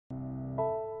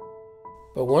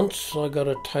But once I got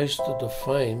a taste of the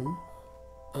fame,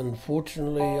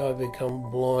 unfortunately I become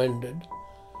blinded.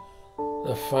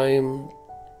 The fame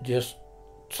just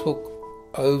took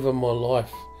over my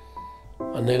life,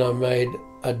 and then I made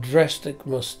a drastic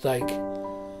mistake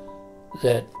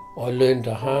that I learned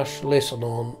a harsh lesson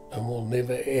on and will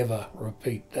never ever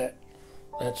repeat that.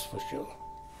 That's for sure.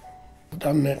 I've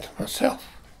done that to myself.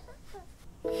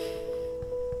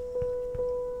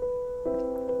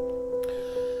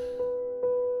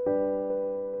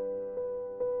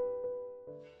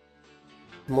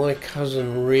 My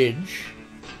cousin Reg,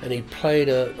 and he played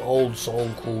an old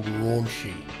song called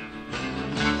Raunchy.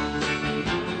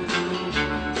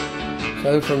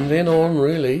 So from then on,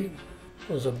 really,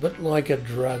 it was a bit like a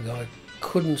drug. I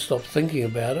couldn't stop thinking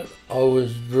about it. I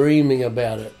was dreaming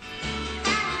about it.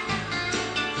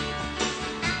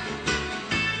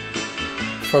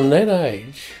 From that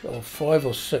age of 5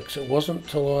 or 6, it wasn't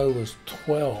till I was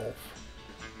 12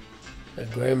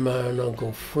 that Grandma and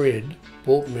Uncle Fred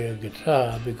bought me a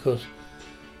guitar, because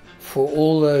for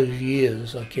all those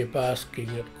years I kept asking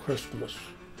at Christmas.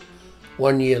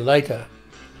 1 year later,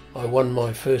 I won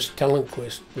my first talent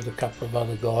quest with a couple of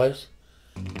other guys.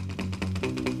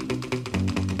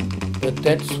 But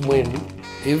that's when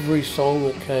every song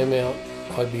that came out,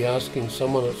 I'd be asking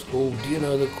someone at school, do you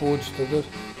know the chords to this?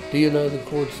 Do you know the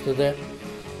chords to that?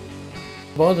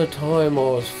 By the time I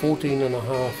was 14 and a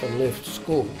half and left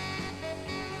school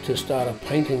to start a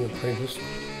painting apprentice,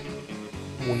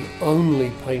 we only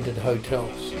painted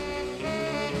hotels.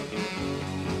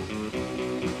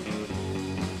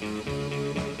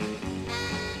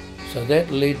 So that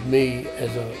led me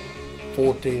as a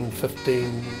 14,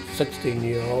 15,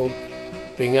 16-year-old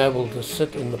being able to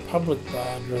sit in the public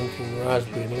bar drinking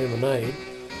raspberry and lemonade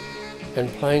and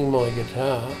playing my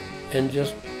guitar and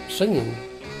just singing.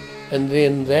 And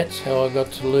then that's how I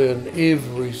got to learn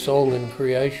every song in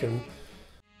creation.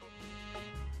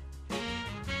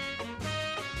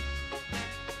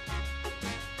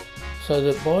 So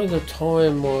that by the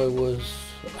time I was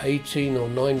 18 or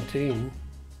 19,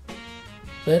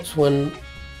 that's when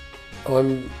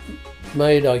I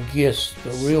made, I guess,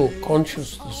 the real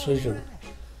conscious decision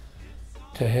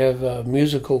to have a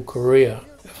musical career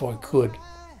if I could.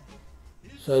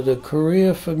 So the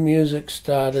career for music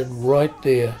started right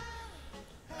there,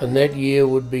 and that year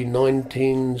would be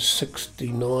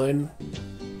 1969.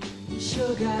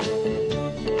 Sugar.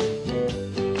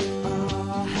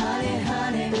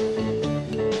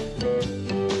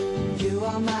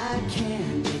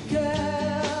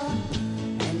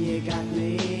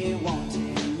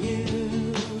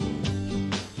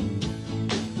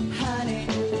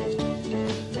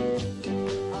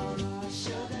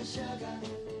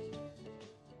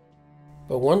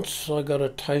 But once I got a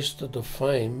taste of the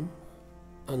fame,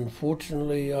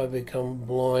 unfortunately I become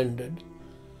blinded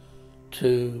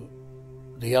to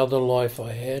the other life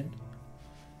I had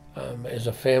as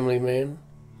a family man.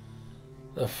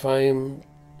 The fame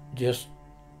just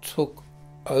took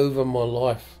over my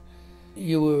life.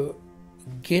 You were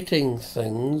getting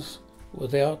things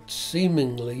without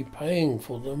seemingly paying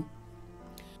for them,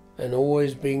 and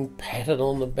always being patted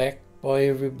on the back by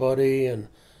everybody, and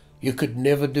you could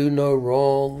never do no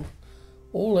wrong.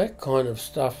 All that kind of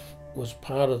stuff was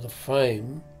part of the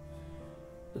fame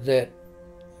that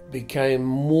became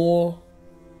more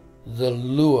the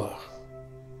lure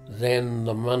than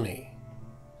the money.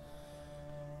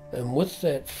 And with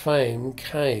that fame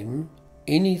came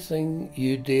anything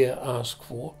you dare ask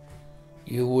for,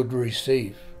 you would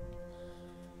receive.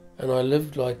 And I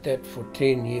lived like that for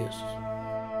 10 years.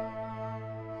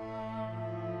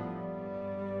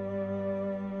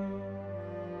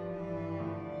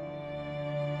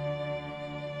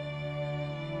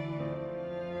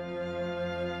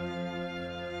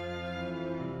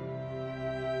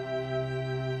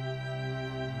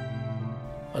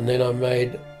 And then I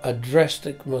made a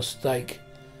drastic mistake.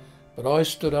 But I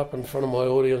stood up in front of my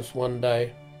audience one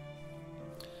day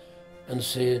and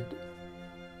said,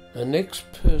 the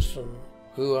next person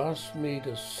who asks me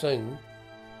to sing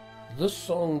this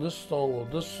song, or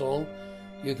this song,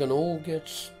 you can all get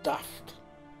stuffed.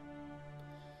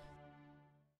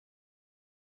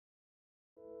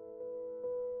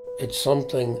 It's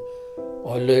something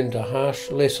I learned a harsh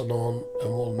lesson on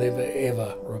and will never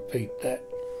ever repeat that.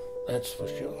 That's for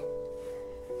sure.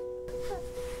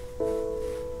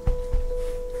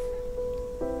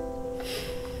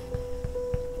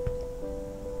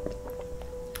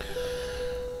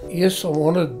 Yes, I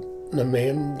wanted the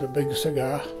man, the big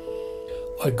cigar.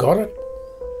 I got it.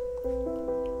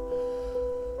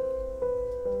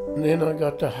 And then I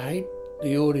got to hate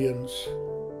the audience.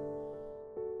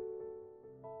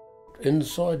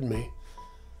 Inside me,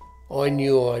 I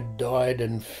knew I'd died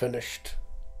and finished.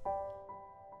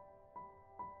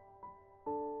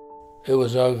 It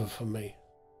was over for me.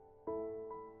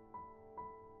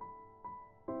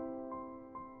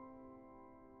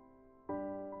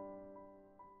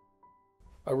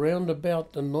 Around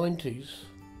about the 90s,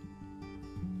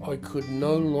 I could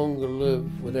no longer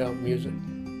live without music.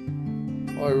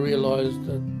 I realised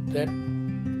that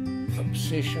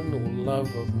obsession or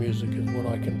love of music is what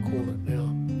I can call it now,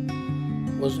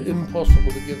 was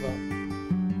impossible to give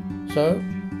up. So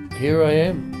here I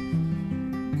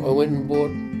am. I went and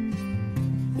bought,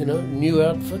 new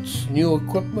outfits, new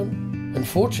equipment, and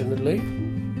fortunately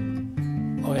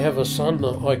I have a son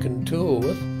that I can tour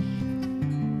with.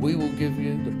 We will give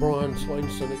you the Bryan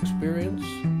Swainson experience.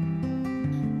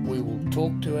 We will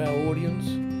talk to our audience.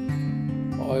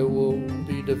 I will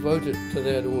be devoted to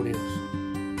that audience.